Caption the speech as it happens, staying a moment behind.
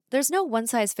There's no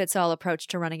one-size-fits-all approach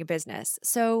to running a business,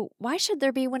 so why should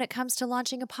there be when it comes to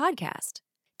launching a podcast?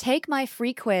 Take my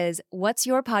free quiz, What's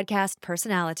Your Podcast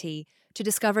Personality, to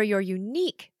discover your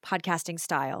unique podcasting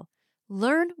style,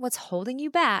 learn what's holding you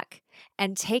back,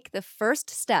 and take the first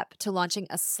step to launching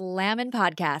a slammin'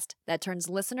 podcast that turns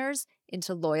listeners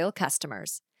into loyal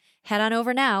customers. Head on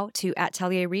over now to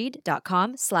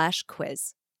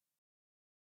atelierread.com/quiz.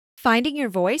 Finding your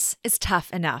voice is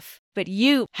tough enough, but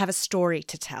you have a story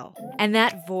to tell. And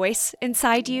that voice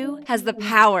inside you has the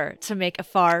power to make a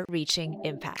far-reaching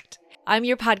impact. I'm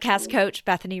your podcast coach,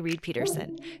 Bethany Reed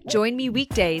Peterson. Join me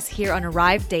weekdays here on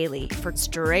Arrive Daily for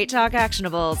straight talk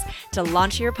actionables to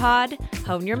launch your pod,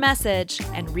 hone your message,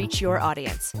 and reach your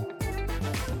audience.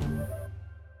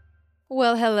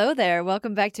 Well, hello there.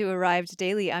 Welcome back to Arrived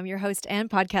Daily. I'm your host and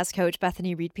podcast coach,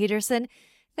 Bethany Reed Peterson.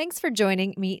 Thanks for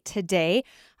joining me today.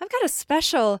 I've got a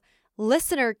special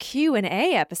listener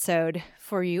Q&A episode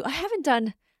for you. I haven't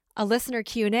done a listener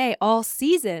Q&A all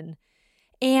season,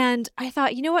 and I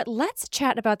thought, you know what? Let's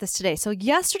chat about this today. So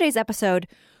yesterday's episode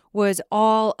was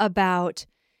all about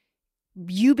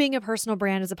you being a personal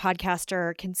brand as a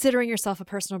podcaster, considering yourself a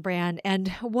personal brand, and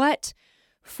what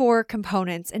four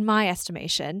components, in my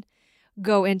estimation,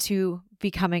 go into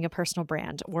becoming a personal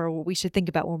brand, or what we should think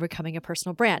about when we're becoming a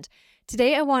personal brand.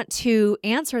 Today, I want to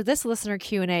answer this listener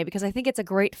Q&A because I think it's a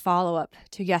great follow-up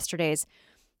to yesterday's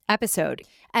episode.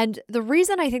 And the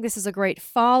reason I think this is a great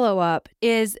follow-up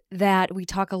is that we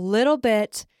talk a little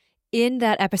bit in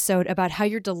that episode about how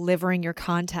you're delivering your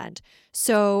content.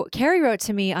 So Carrie wrote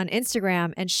to me on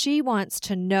Instagram, and she wants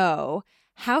to know,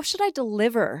 how should I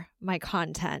deliver my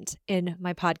content in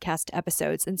my podcast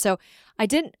episodes? And so I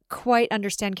didn't quite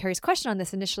understand Carrie's question on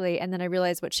this initially, and then I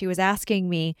realized what she was asking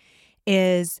me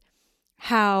is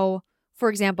how, for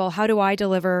example, how do I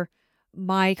deliver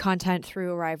my content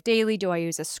through Arrive Daily? Do I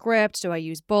use a script? Do I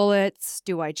use bullets?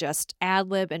 Do I just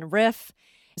ad-lib and riff?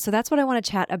 So that's what I want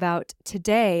to chat about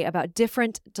today, about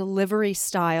different delivery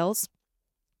styles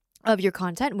of your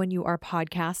content when you are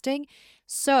podcasting.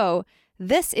 So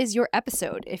this is your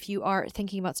episode if you are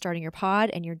thinking about starting your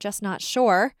pod and you're just not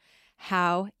sure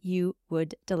how you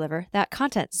would deliver that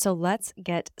content. So let's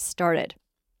get started.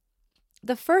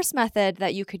 The first method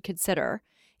that you could consider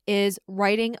is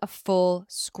writing a full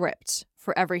script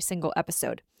for every single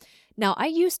episode. Now, I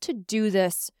used to do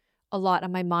this a lot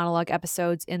on my monologue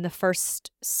episodes in the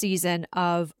first season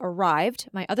of Arrived,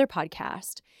 my other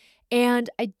podcast, and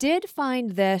I did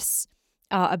find this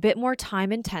a bit more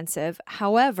time intensive.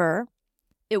 However,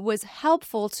 it was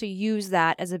helpful to use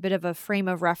that as a bit of a frame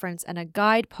of reference and a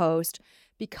guidepost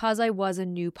because I was a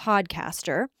new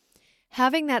podcaster.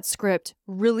 Having that script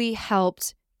really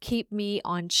helped keep me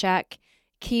on check,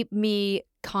 keep me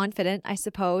confident, I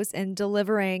suppose, in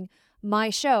delivering my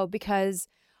show, because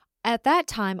at that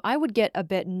time I would get a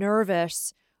bit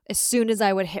nervous as soon as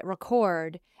I would hit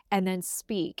record and then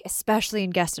speak, especially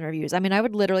in guest interviews. I mean, I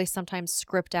would literally sometimes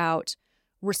script out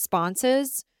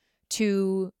responses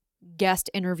to guest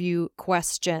interview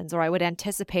questions, or I would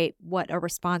anticipate what a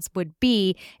response would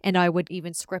be, and I would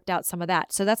even script out some of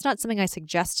that. So that's not something I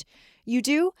suggest you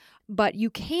do, but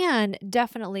you can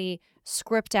definitely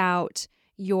script out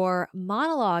your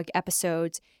monologue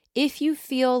episodes if you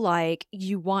feel like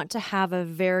you want to have a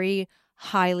very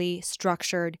highly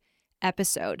structured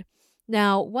episode.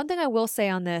 Now, one thing I will say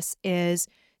on this is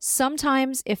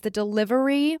sometimes if the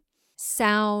delivery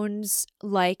sounds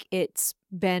like it's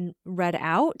been read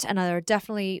out, and there are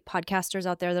definitely podcasters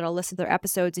out there that'll listen to their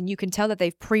episodes and you can tell that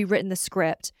they've pre-written the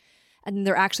script and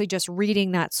they're actually just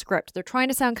reading that script. They're trying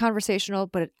to sound conversational,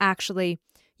 but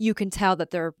you can tell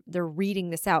that they're reading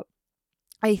this out.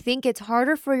 I think it's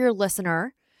harder for your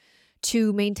listener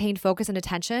to maintain focus and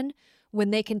attention when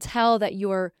they can tell that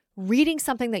you're reading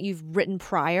something that you've written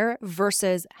prior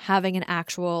versus having an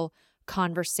actual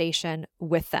conversation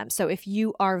with them. So if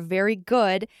you are very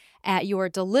good at your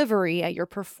delivery, at your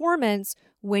performance,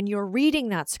 when you're reading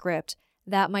that script,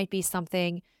 that might be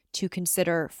something to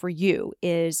consider for you,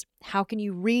 is how can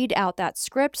you read out that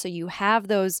script so you have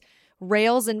those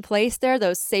rails in place there,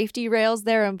 those safety rails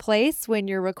there in place when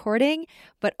you're recording,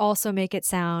 but also make it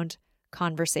sound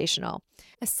conversational.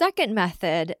 A second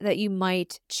method that you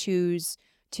might choose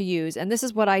to use, and this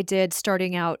is what I did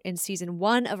starting out in season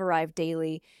 1 of Arrive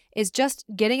Daily, is just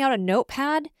getting out a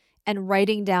notepad and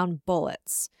writing down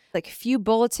bullets, like a few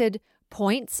bulleted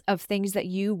points of things that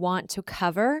you want to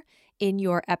cover in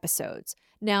your episodes.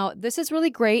 Now, this is really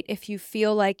great if you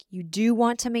feel like you do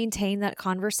want to maintain that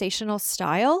conversational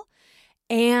style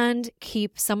and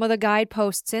keep some of the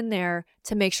guideposts in there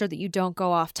to make sure that you don't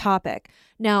go off topic.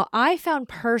 Now, I found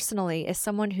personally, as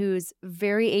someone who's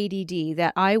very ADD,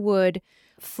 that I would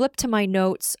flip to my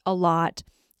notes a lot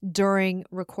during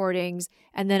recordings.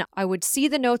 And then I would see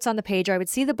the notes on the page, or I would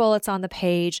see the bullets on the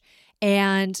page.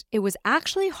 And it was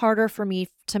actually harder for me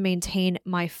to maintain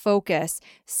my focus,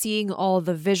 seeing all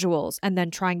the visuals and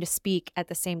then trying to speak at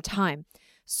the same time.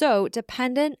 So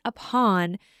dependent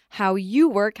upon how you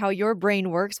work, how your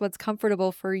brain works, what's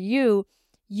comfortable for you,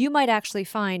 you might actually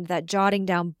find that jotting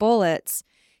down bullets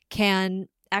can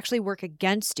actually work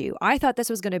against you. I thought this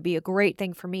was going to be a great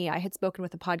thing for me. I had spoken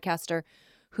with a podcaster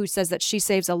who says that she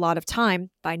saves a lot of time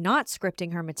by not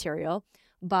scripting her material,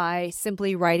 by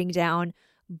simply writing down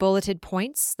bulleted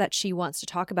points that she wants to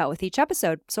talk about with each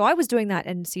episode. So I was doing that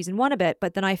in season 1 a bit,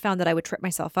 but then I found that I would trip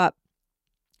myself up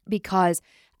because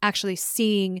actually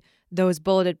seeing those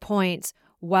bulleted points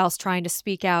whilst trying to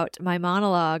speak out my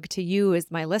monologue to you as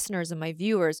my listeners and my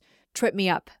viewers tripped me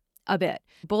up a bit.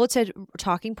 Bulleted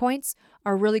talking points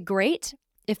are really great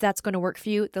if that's going to work for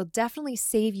you. They'll definitely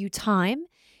save you time,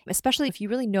 especially if you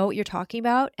really know what you're talking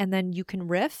about and then you can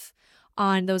riff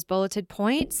on those bulleted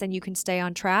points and you can stay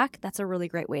on track. That's a really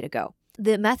great way to go.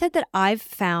 The method that I've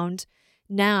found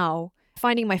now,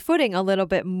 finding my footing a little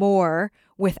bit more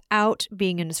without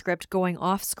being in a script, going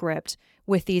off script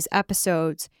with these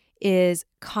episodes, is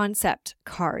concept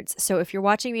cards. So if you're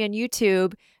watching me on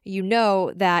YouTube, you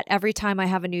know that every time I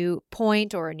have a new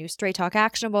point or a new Straight Talk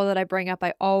Actionable that I bring up,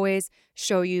 I always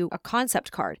show you a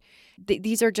concept card.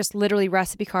 These are just literally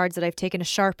recipe cards that I've taken a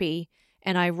Sharpie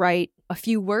and I write a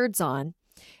few words on.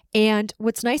 And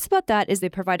what's nice about that is they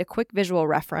provide a quick visual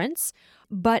reference,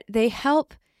 but they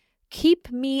help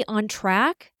keep me on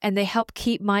track and they help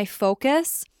keep my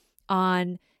focus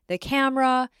on the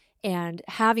camera and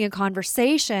having a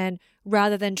conversation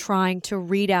rather than trying to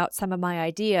read out some of my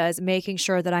ideas, making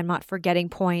sure that I'm not forgetting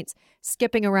points,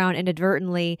 skipping around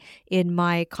inadvertently in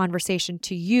my conversation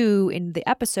to you in the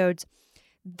episodes.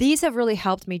 These have really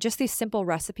helped me. Just these simple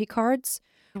recipe cards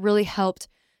really helped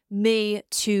me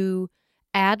to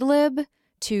ad-lib,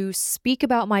 to speak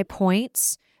about my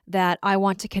points that I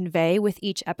want to convey with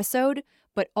each episode,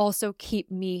 but also keep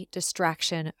me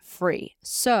distraction free.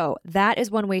 So that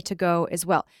is one way to go as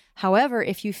well. However,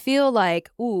 if you feel like,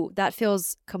 ooh, that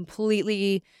feels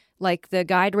completely like the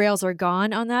guide rails are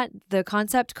gone on that, the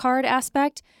concept card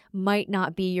aspect might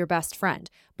not be your best friend.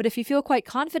 But if you feel quite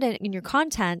confident in your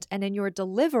content and in your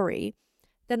delivery,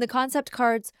 then the concept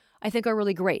cards I think are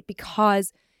really great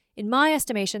because in my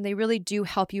estimation, they really do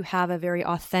help you have a very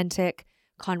authentic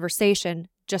conversation,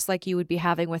 just like you would be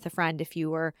having with a friend if you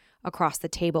were across the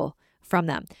table from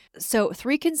them. So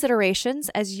 3 considerations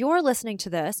as you're listening to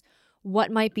this.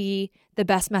 What might be the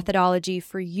best methodology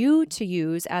for you to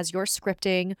use as you're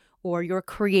scripting or you're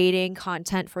creating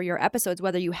content for your episodes,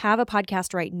 whether you have a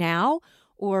podcast right now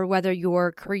or whether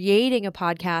you're creating a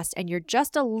podcast and you're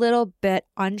just a little bit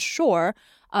unsure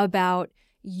about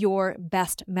your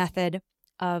best method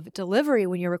of delivery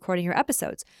when you're recording your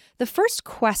episodes. The first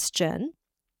question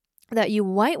that you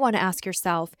might want to ask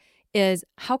yourself is,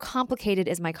 how complicated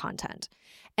is my content?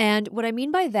 And what I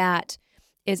mean by that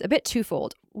is a bit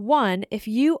twofold. One, if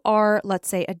you are, let's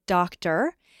say, a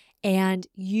doctor and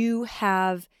you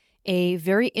have a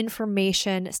very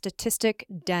information, statistic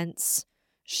dense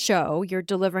show, you're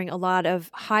delivering a lot of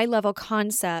high-level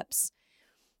concepts,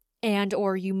 and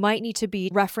or you might need to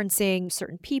be referencing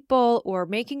certain people or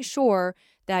making sure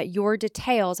that your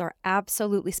details are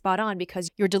absolutely spot on because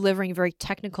you're delivering very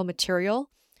technical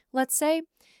material, let's say,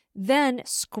 then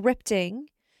scripting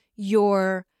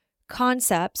your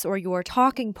concepts or your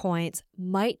talking points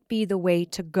might be the way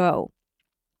to go.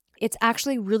 It's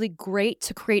actually really great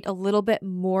to create a little bit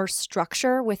more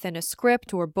structure within a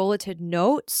script or bulleted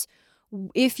notes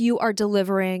if you are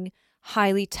delivering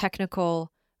highly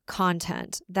technical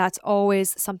content. That's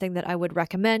always something that I would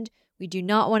recommend. We do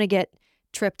not want to get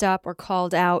tripped up or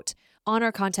called out on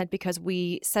our content because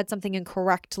we said something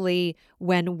incorrectly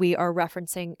when we are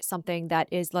referencing something that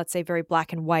is, let's say, very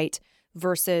black and white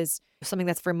versus something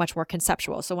that's very much more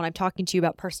conceptual. So when I'm talking to you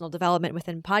about personal development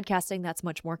within podcasting, that's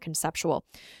much more conceptual.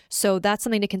 So that's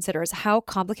something to consider, is how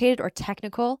complicated or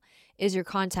technical is your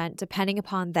content. Depending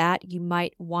upon that, you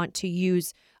might want to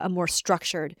use a more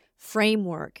structured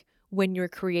framework when you're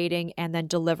creating and then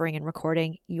delivering and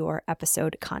recording your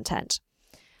episode content.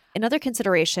 Another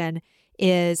consideration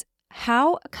is,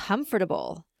 how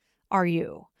comfortable are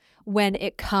you when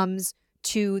it comes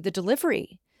to the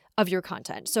delivery of your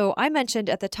content? So I mentioned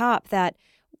at the top that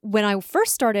when I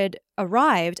first started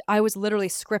Arrived, I was literally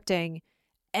scripting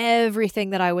everything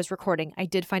that I was recording. I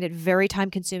did find it very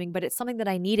time consuming, but it's something that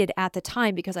I needed at the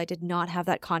time because I did not have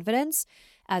that confidence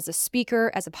as a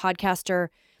speaker, as a podcaster,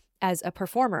 as a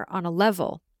performer on a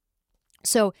level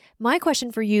So my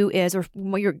question for you is, or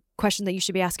your question that you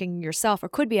should be asking yourself or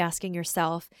could be asking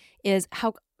yourself is,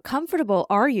 how comfortable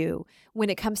are you when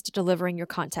it comes to delivering your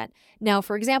content? Now,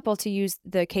 for example, to use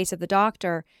the case of the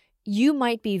doctor, you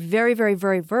might be very, very,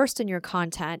 very versed in your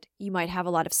content. You might have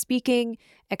a lot of speaking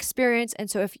experience. And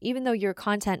so even though your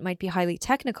content might be highly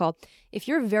technical, if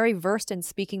you're very versed in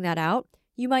speaking that out,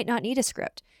 you might not need a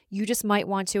script. You just might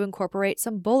want to incorporate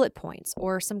some bullet points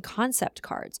or some concept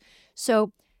cards.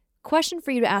 So question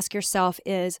for you to ask yourself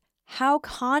is, how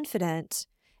confident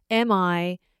am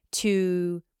I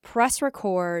to press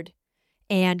record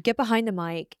and get behind the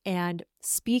mic and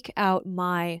speak out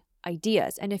my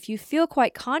ideas? And if you feel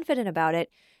quite confident about it,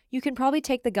 you can probably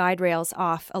take the guide rails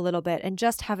off a little bit and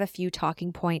just have a few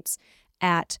talking points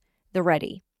at the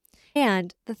ready.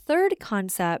 And the third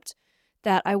concept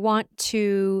that I want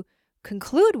to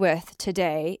conclude with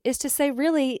today is to say,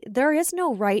 really, there is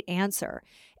no right answer.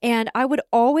 And I would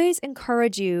always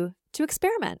encourage you to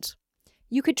experiment.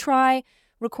 You could try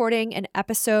recording an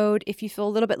episode. If you feel a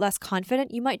little bit less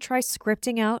confident, you might try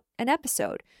scripting out an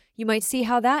episode. You might see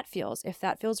how that feels, if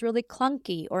that feels really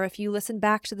clunky, or if you listen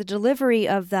back to the delivery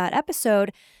of that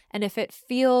episode, and if it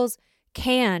feels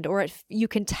canned, or you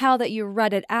can tell that you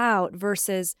read it out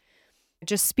versus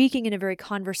just speaking in a very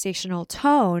conversational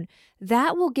tone,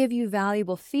 that will give you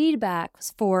valuable feedback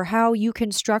for how you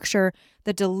can structure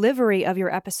the delivery of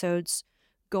your episodes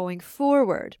going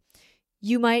forward.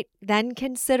 You might then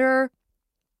consider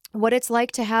what it's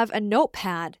like to have a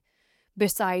notepad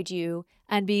beside you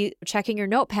and be checking your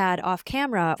notepad off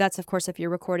camera. That's, of course, if you're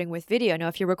recording with video. Now,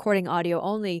 if you're recording audio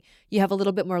only, you have a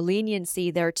little bit more leniency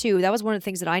there too. That was one of the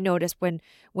things that I noticed when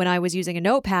I was using a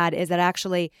notepad, is that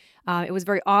actually it was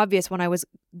very obvious when I was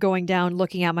going down,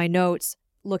 looking at my notes,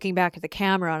 looking back at the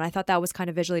camera, and I thought that was kind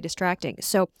of visually distracting.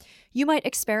 So you might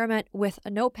experiment with a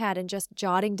notepad and just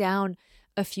jotting down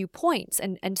a few points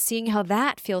and seeing how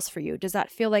that feels for you. Does that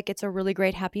feel like it's a really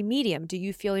great happy medium? Do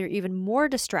you feel you're even more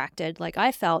distracted, like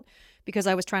I felt, because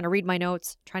I was trying to read my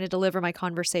notes, trying to deliver my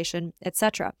conversation,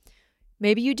 etc.?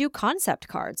 Maybe you do concept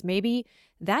cards. Maybe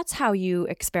that's how you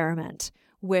experiment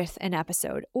with an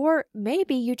episode. Or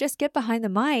maybe you just get behind the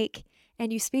mic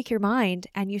and you speak your mind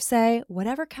and you say,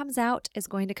 whatever comes out is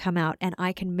going to come out, and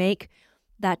I can make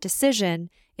that decision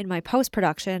in my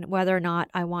post-production whether or not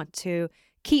I want to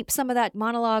keep some of that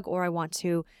monologue or I want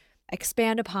to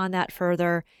expand upon that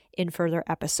further in further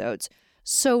episodes.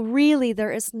 So really,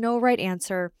 there is no right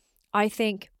answer. I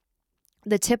think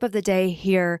the tip of the day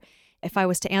here, if I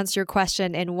was to answer your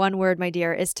question in one word, my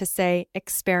dear, is to say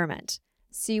experiment.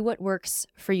 See what works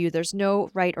for you. There's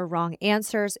no right or wrong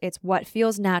answers. It's what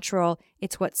feels natural.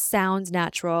 It's what sounds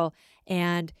natural.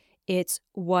 And it's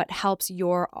what helps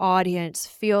your audience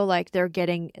feel like they're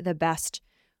getting the best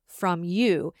from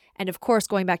you. And of course,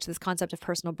 going back to this concept of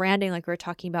personal branding, like we were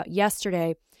talking about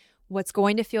yesterday, what's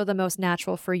going to feel the most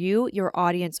natural for you, your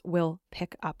audience will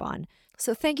pick up on.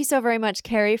 So thank you so very much,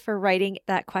 Carrie, for writing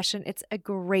that question. It's a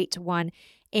great one,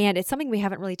 and it's something we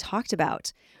haven't really talked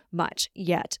about much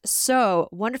yet. So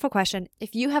wonderful question.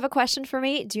 If you have a question for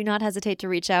me, do not hesitate to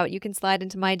reach out. You can slide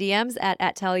into my DMs at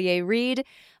 @TellierReid.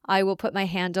 I will put my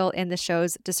handle in the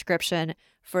show's description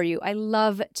for you. I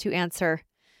love to answer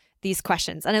these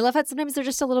questions. And I love that sometimes they're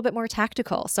just a little bit more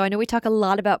tactical. So I know we talk a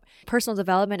lot about personal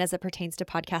development as it pertains to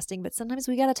podcasting, but sometimes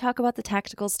we got to talk about the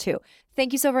tacticals too.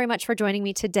 Thank you so very much for joining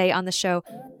me today on the show.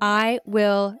 I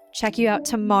will check you out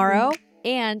tomorrow.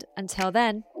 And until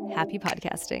then, happy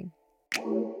podcasting.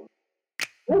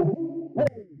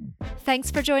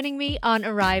 Thanks for joining me on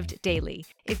Arrived Daily.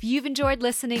 If you've enjoyed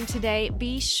listening today,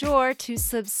 be sure to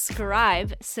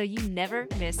subscribe so you never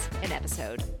miss an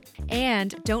episode.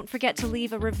 And don't forget to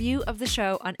leave a review of the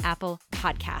show on Apple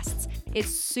Podcasts. It's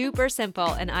super simple,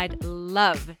 and I'd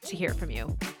love to hear from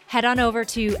you. Head on over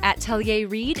to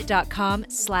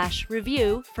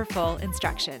 @tellierreid.com/review for full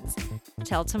instructions.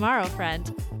 Till tomorrow,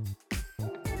 friend.